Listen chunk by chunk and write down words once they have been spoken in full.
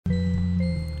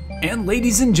And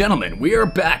ladies and gentlemen, we are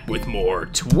back with more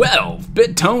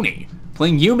 12-Bit Tony,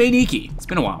 playing Yume Nikki. It's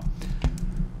been a while.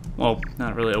 Well,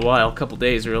 not really a while, a couple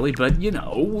days really, but you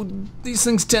know, these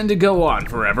things tend to go on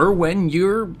forever when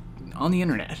you're on the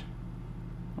internet.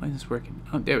 Why is this working?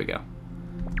 Oh, there we go.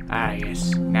 Ah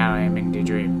yes, now I am into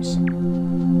dreams.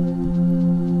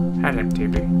 Hello,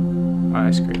 TB. Oh,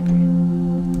 that's creepy.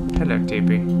 Hello,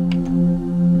 TB.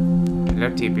 Hello,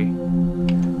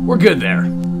 TB. We're good there.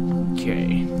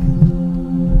 Okay.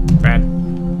 Bad.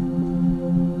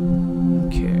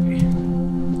 Okay.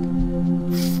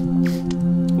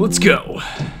 Let's go.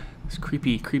 This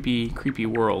creepy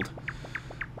world.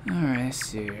 Alright, let's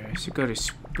see. I should go to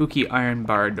spooky iron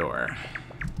bar door.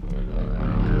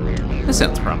 This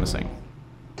sounds promising.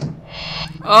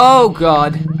 Oh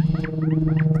god.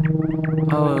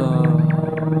 Oh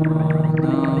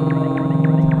no.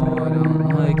 I don't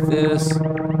like this.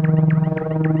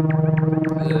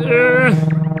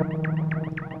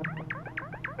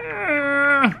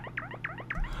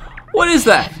 What is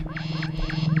that?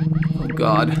 Oh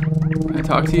god. Can I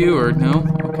talk to you or no?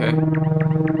 Okay.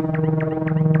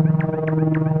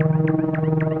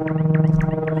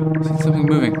 I've seen something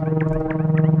moving.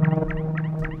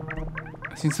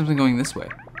 I've seen something going this way.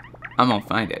 I'm gonna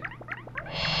find it.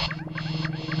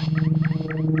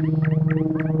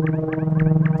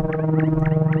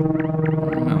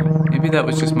 I don't know. Maybe that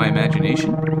was just my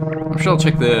imagination. I'm sure I'll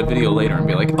check the video later and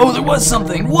be like, oh, there was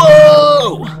something!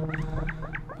 Whoa!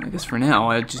 I guess for now,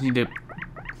 I just need to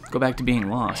go back to being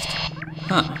lost.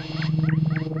 Huh.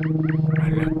 I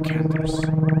love candles.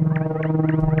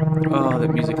 Oh,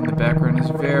 that music in the background is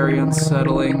very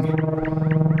unsettling.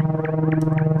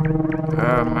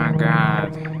 Oh my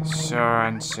god. So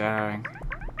unsettling.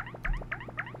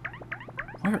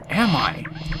 Where am I?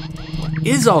 What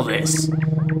is all this? I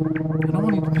don't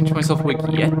want to pinch myself awake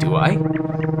yet, do I?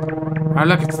 Oh,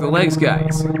 look, it's the legs,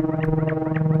 guys.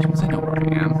 Which means I know where I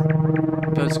am.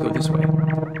 Maybe I'll just go this way.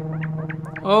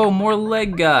 Oh, more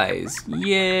leg guys.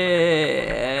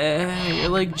 Yeah. You're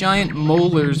like giant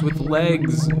molars with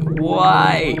legs.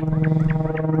 Why?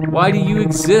 Why do you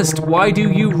exist? Why do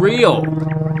you reel?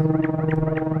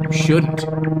 You shouldn't.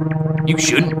 You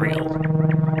shouldn't reel.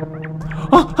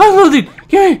 Oh, hello, dude. Come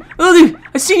here. Hello, dude.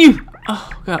 I seen you.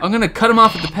 Oh, God. I'm going to cut him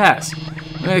off at the pass.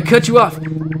 I'm going to cut you off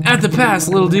at the pass,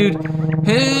 little dude.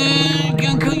 Hey,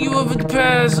 gonna cut you off at the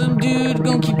pass, dude.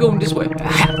 Gonna keep going this way.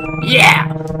 Yeah!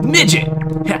 Midget!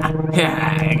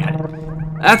 I got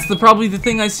it. That's probably the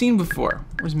thing I've seen before.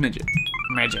 Where's Midget?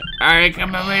 Midget. Alright,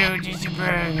 come over with you,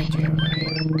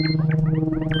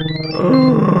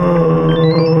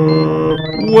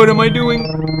 what am I doing?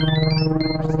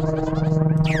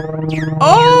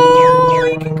 Oh,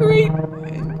 you can greet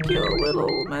and kill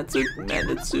little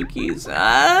Matsukis.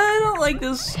 I don't like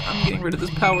this. I'm getting rid of this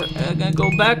power. I'm gonna go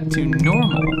back to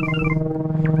normal.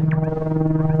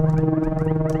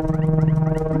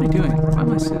 What am I doing? Why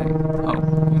am I sitting? Oh,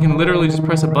 you can literally just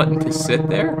press a button to sit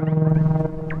there?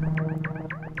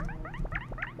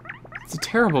 It's a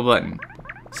terrible button.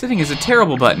 Sitting is a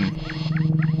terrible button.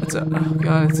 Oh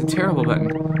god, it's a terrible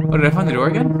button. Oh, did I find the door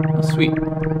again? Oh, sweet.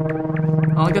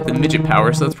 Well, I got the midget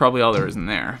power, so that's probably all there is in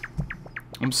there.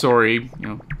 I'm sorry, you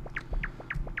know,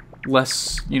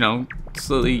 less, you know,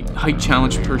 slightly height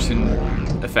challenged person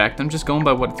effect. I'm just going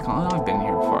by what it's called. Oh, I've been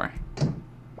here before.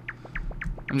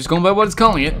 I'm just going by what it's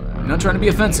calling it. I'm not trying to be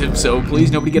offensive, so please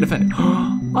nobody get offended.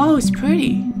 Oh, it's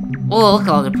pretty. Oh, look at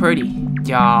all the pretty.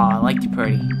 Yeah, I like the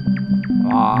pretty.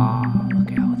 Wow,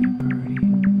 look at all the pretty.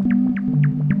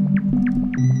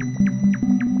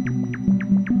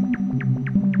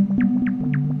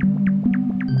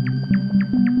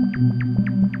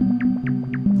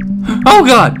 Oh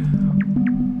god!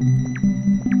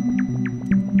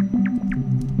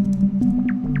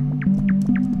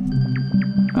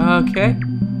 Okay.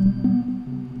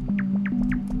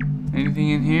 Anything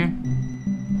in here?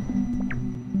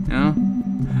 No?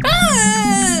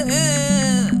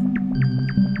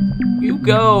 You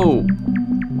go!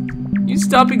 You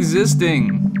stop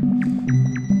existing!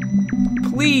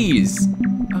 Please!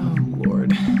 Oh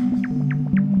lord.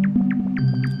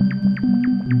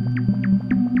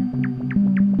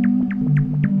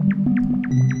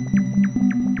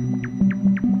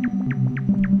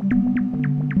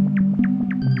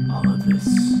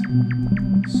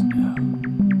 Snow.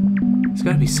 There's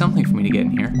gotta be something for me to get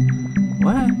in here.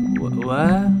 What?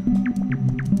 What?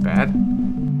 Bad?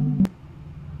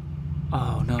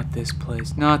 Oh, not this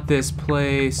place. Not this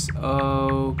place.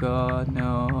 Oh, God,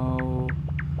 no.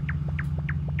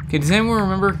 Okay, does anyone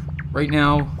remember right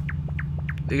now?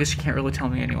 I guess you can't really tell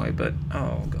me anyway, but...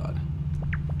 Oh, God.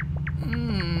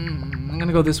 I'm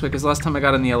gonna go this way, because last time I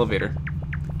got in the elevator.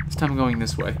 This time I'm going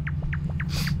this way.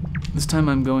 This time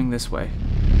I'm going this way.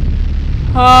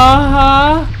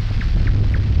 I'm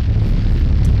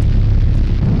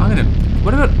gonna...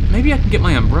 What about... Maybe I can get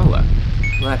my umbrella.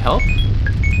 Will that help?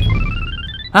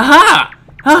 Aha!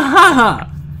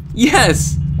 Ha!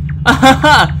 Yes!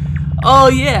 Aha! Oh,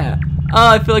 yeah! Oh,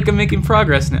 I feel like I'm making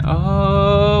progress now.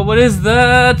 Oh, what is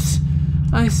that?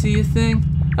 I see a thing.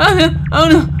 Oh, no! Oh,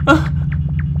 no! Oh.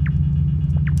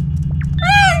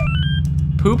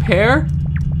 Poop hair?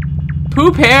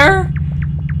 Poop hair?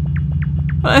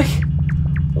 Like,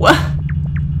 what?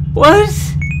 What?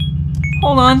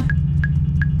 Hold on.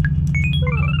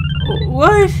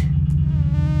 What?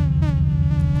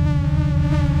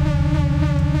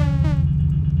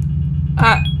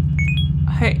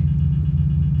 Hey.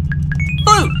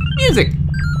 Oh, music!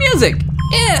 Music!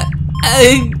 Yeah!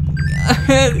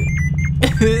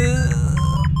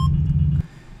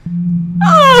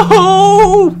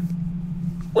 Oh!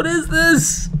 What is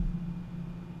this?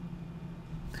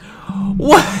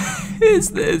 What is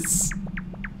this?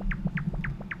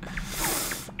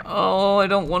 Oh, I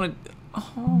don't want to...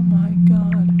 Oh my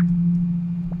god.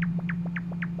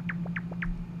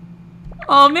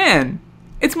 Oh man!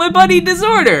 It's my buddy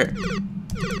Disorder!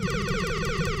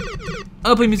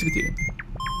 I'll play music with you.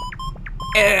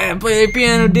 Yeah, play the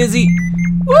piano, Dizzy.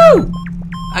 Woo!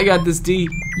 I got this, D.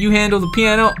 You handle the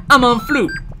piano, I'm on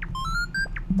flute.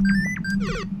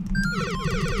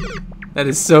 That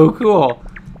is so cool.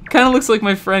 Kind of looks like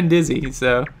my friend Dizzy,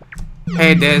 so.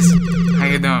 Hey, Diz. How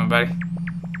you doing, buddy?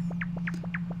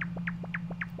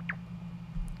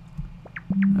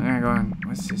 I'm gonna go on.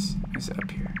 What's this? What's up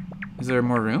here? Is there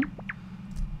more room?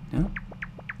 No?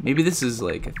 Maybe this is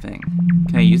like a thing.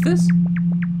 Can I use this?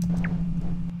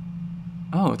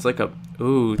 Oh, it's like a...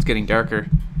 Ooh, it's getting darker.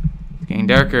 It's getting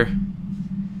darker.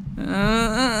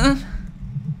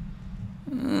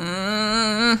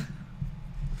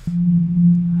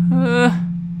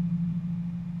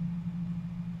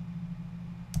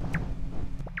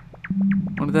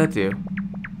 What did that do?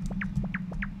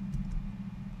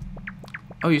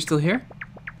 Oh, you're still here?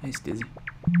 Nice, Dizzy.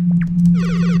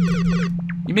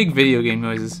 You make video game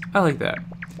noises. I like that.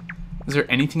 Is there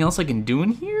anything else I can do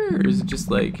in here? Or is it just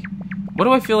like... What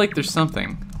do I feel like there's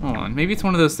something? Hold on. Maybe it's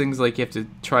one of those things like you have to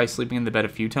try sleeping in the bed a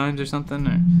few times or something.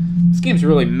 Or... This game's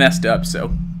really messed up,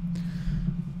 so...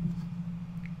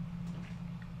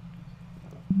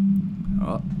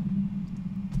 Oh.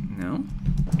 No?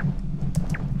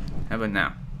 How about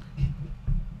now?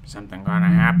 Something gonna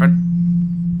happen?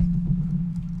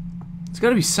 There's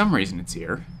gotta be some reason it's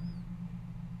here.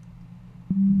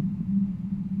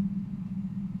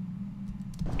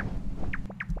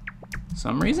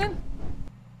 Some reason?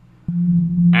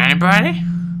 Anybody?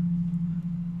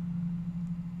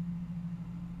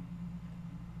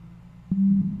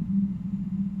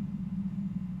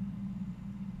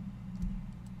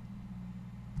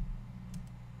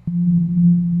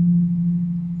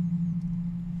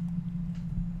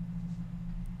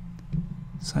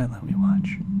 Silent we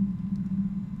watch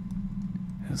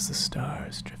as the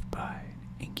stars drift by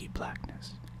in inky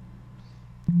blackness.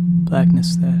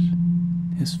 Blackness that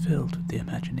is filled with the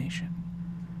imagination.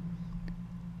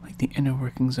 Like the inner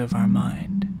workings of our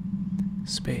mind,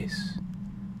 space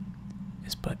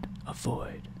is but a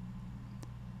void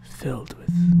filled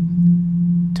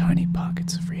with tiny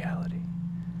pockets of reality,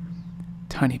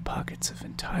 tiny pockets of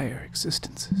entire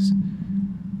existences.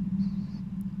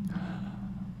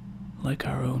 Like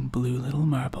our own blue little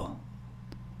marble,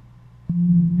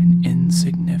 an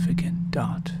insignificant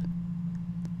dot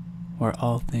where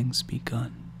all things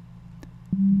begun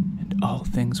and all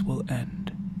things will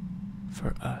end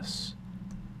for us,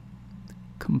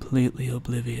 completely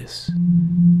oblivious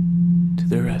to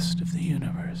the rest of the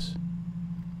universe,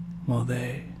 while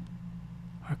they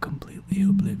are completely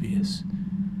oblivious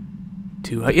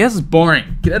to us. Yeah, this is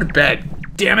boring. Get out of bed.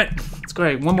 Damn it. Let's go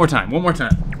ahead. One more time. One more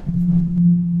time.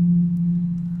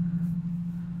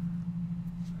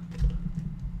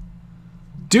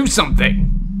 Do something!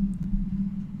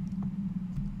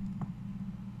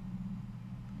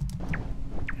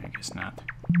 I guess not.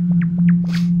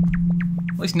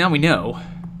 At least now we know.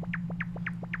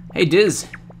 Hey, Diz.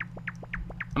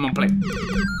 I'm gonna play.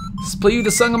 Let's play you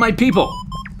the song of my people.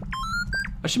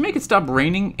 I should make it stop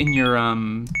raining in your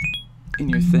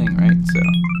thing, right? So.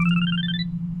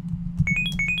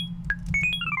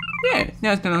 Yeah,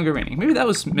 now it's no longer raining. Maybe that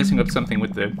was messing up something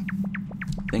with the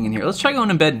thing in here. Let's try going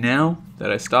to bed now that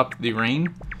I stopped the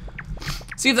rain.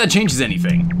 See if that changes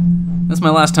anything. That's my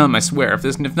last time, I swear.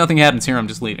 If nothing happens here, I'm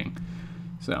just leaving.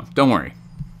 So, don't worry.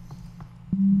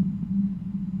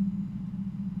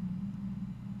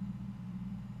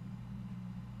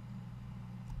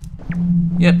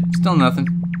 Yep, still nothing.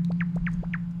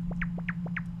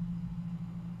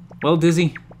 Well,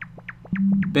 Dizzy,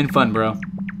 been fun, bro.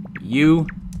 You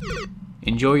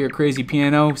enjoy your crazy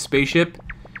piano spaceship,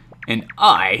 and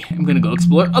I am gonna go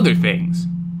explore other things.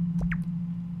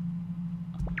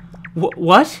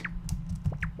 What?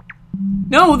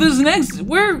 No, there's an exit.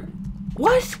 Where?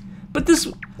 What? But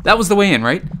that was the way in,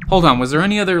 right? Hold on, was there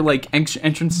any other, like,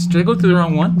 entrance? Did I go through the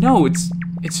wrong one? No, it's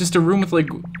just a room with, like,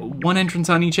 one entrance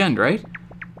on each end, right?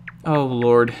 Oh,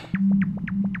 Lord.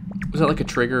 Was that like a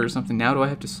trigger or something? Now do I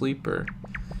have to sleep, or?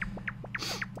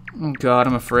 Oh, God,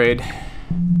 I'm afraid.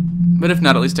 But if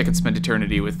not, at least I can spend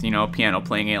eternity with, you know, a piano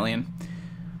playing alien.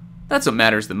 That's what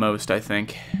matters the most, I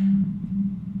think.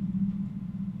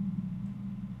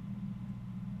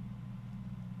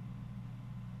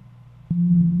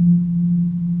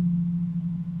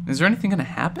 Is there anything gonna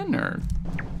happen, or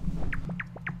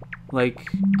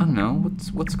like, I don't know,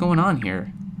 what's going on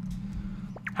here?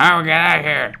 How do we get out of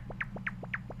here?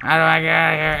 How do I get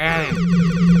out of here,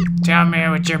 alien? Tell me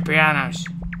with your pianos.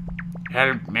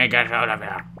 Help me get out of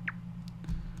here.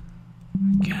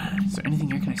 God, is there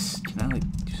anything here? Can I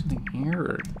like do something here,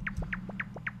 or?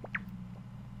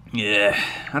 Yeah,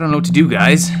 I don't know what to do,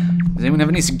 guys. Does anyone have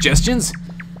any suggestions?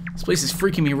 This place is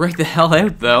freaking me right the hell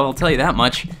out, though. I'll tell you that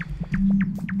much.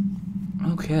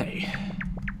 Okay.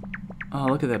 Oh,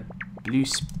 look at that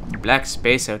black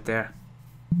space out there.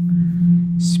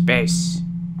 Space.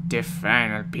 The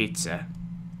final pizza.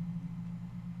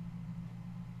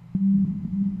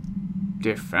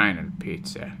 The final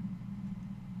pizza.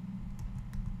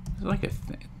 Is there like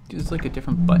is like a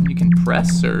different button you can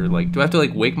press, or like, do I have to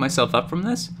like wake myself up from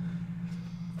this?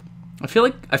 I feel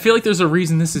like there's a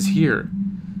reason this is here.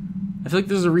 I feel like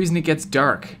there's a reason it gets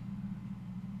dark.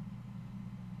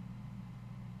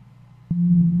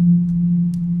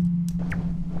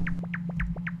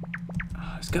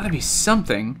 There's gotta be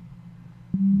something.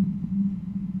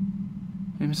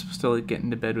 Maybe I'm supposed to like get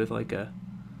into bed with like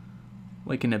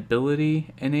an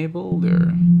ability enabled,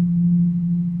 or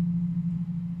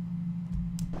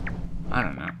I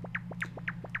don't know.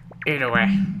 Either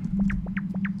way.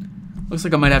 Looks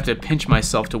like I might have to pinch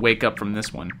myself to wake up from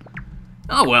this one.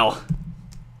 Oh well.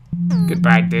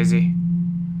 Goodbye, Dizzy.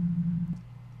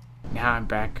 Now I'm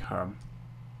back home.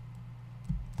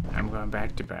 I'm going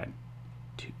back to bed.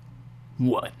 2,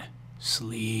 1.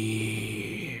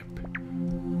 Sleep.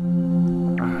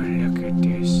 Oh, look at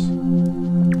this.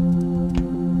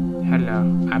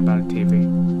 Hello, Apple TV.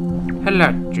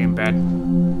 Hello, Dream Bed.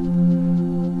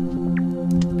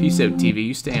 Peace out, TV.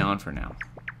 You stay on for now.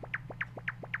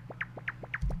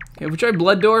 Okay, we tried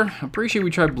Blood Door. I'm pretty sure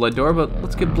we tried Blood Door, but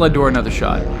let's give Blood Door another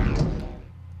shot.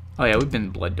 Oh yeah, we've been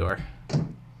in Blood Door.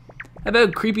 How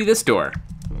about Creepy This Door?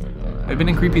 Have you been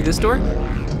in Creepy This Door?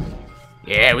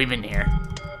 Yeah, we've been here.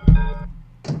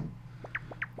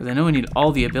 Because I know I need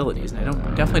all the abilities, and I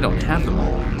definitely don't have them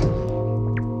all.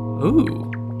 Ooh.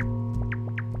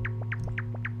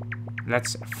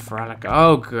 Let's frolic.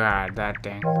 Oh god, that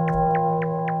thing. What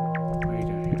are you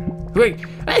doing here? Wait,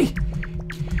 hey!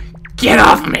 Get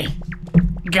off me!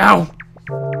 Go!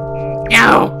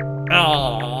 No!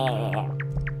 Oh.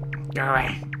 Go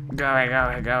away. Go away, go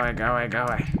away, go away, go away, go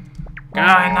away. Go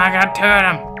and I got two of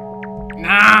them.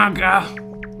 No, go.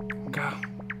 Go.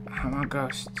 I'm a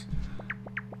ghost.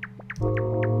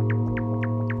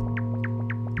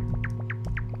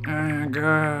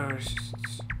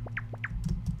 Ghosts.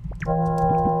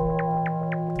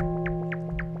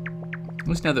 At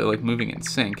least now they're like moving in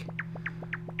sync.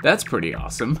 That's pretty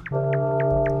awesome.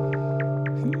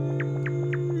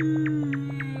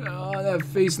 Oh, that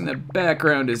face in the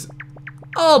background is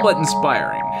all but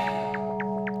inspiring.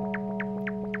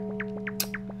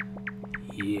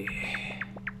 Yeah.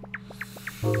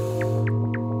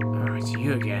 Oh, it's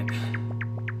you again.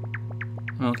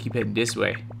 I'll keep heading this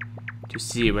way. To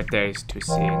see what there is to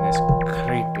see in this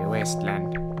creepy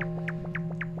wasteland.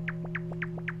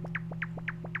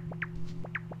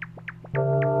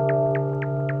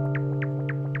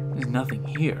 There's nothing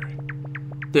here.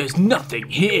 There's nothing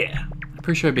here! I'm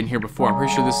pretty sure I've been here before. I'm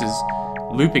pretty sure this is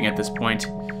looping at this point.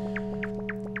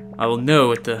 I will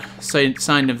know at the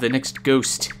sign of the next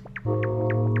ghost.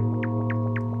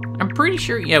 I'm pretty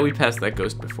sure, yeah, we passed that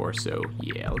ghost before, so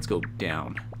yeah, let's go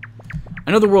down.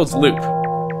 I know the world's loop.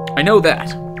 I know that.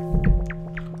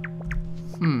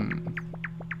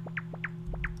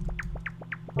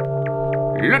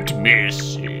 Let me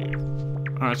see.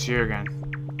 Oh, it's you again.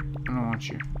 I don't want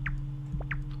you.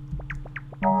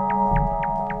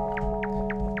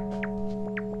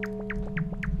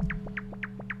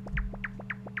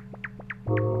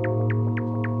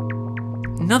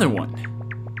 Another one.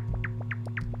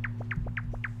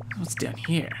 What's down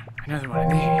here? Another one of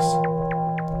these.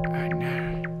 Oh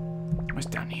no. What's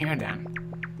down here then?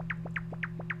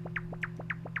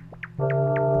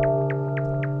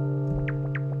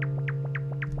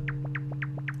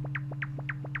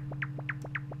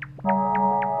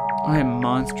 I am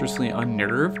monstrously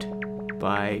unnerved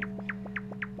by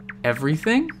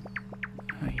everything.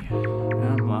 Oh yeah,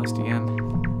 I'm lost again.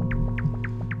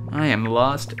 I am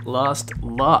lost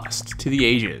to the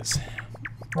ages.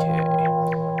 Okay.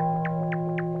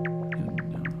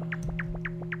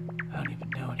 I don't even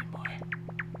know anymore.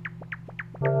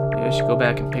 Maybe I should go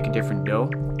back and pick a different dough.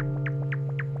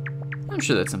 I'm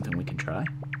sure that's something we can try.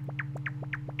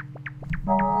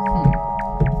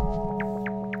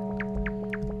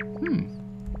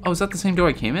 Oh, is that the same door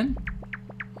I came in?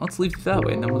 Let's leave it that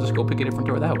way, and then we'll just go pick a different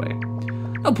door that way.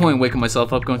 No point in waking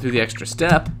myself up going through the extra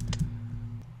step.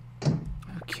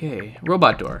 Okay,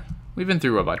 robot door. We've been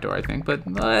through robot door, I think, but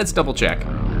let's double check.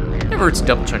 Never hurts to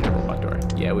double check the robot door.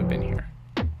 Yeah, we've been here.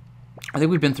 I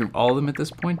think we've been through all of them at this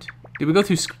point. Did we go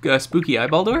through spooky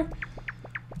eyeball door?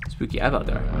 Spooky eyeball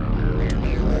door.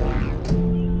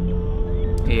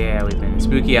 Yeah, we've been in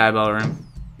spooky eyeball room.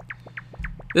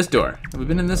 This door. Have we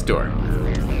been in this door?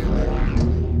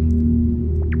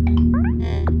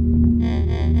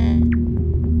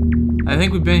 I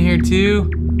think we've been here too,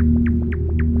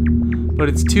 but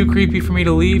it's too creepy for me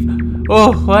to leave.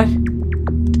 Oh, what?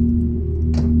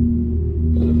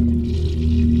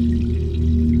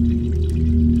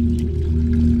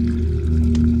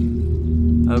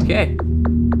 Okay.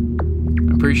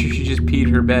 I'm pretty sure she just peed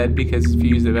her bed, because if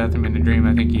you use the bathroom in a dream,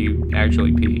 I think you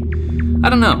actually pee. I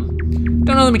don't know.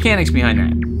 Don't know the mechanics behind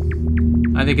that.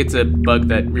 I think it's a bug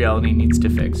that reality needs to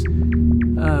fix.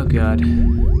 Oh god.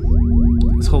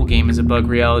 This whole game is a bug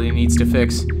reality needs to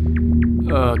fix.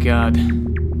 Oh god.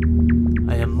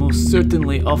 I am most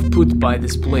certainly off-put by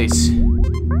this place.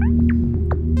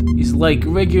 It's like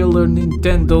regular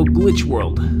Nintendo glitch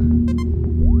world.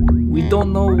 We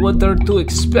don't know what they're to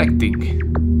expecting.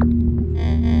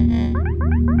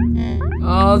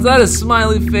 Oh, is that a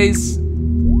smiley face?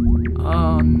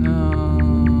 Oh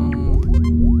no.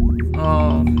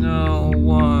 Oh no,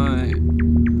 why?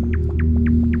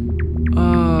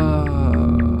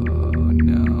 Oh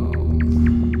no.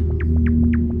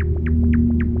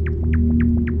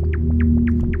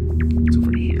 It's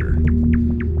over here.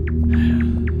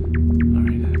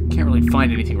 Alright, I can't really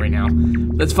find anything right now.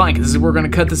 That's fine, because we're going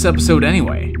to cut this episode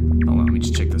anyway. Hold on, let me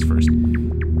just check this first.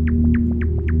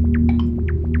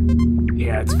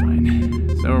 Yeah, it's fine.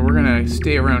 So we're gonna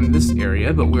stay around this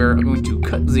area, but we're going to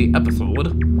cut the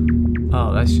episode.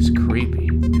 Oh, that's just creepy.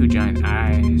 Two giant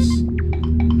eyes.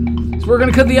 So we're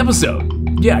gonna cut the episode.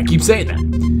 Yeah, I keep saying that.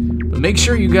 But make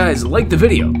sure you guys like the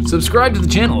video, subscribe to the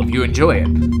channel if you enjoy it,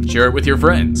 share it with your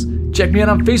friends. Check me out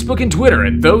on Facebook and Twitter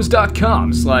at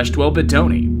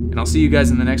those.com/12bittony. And I'll see you guys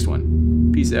in the next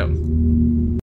one. Peace out.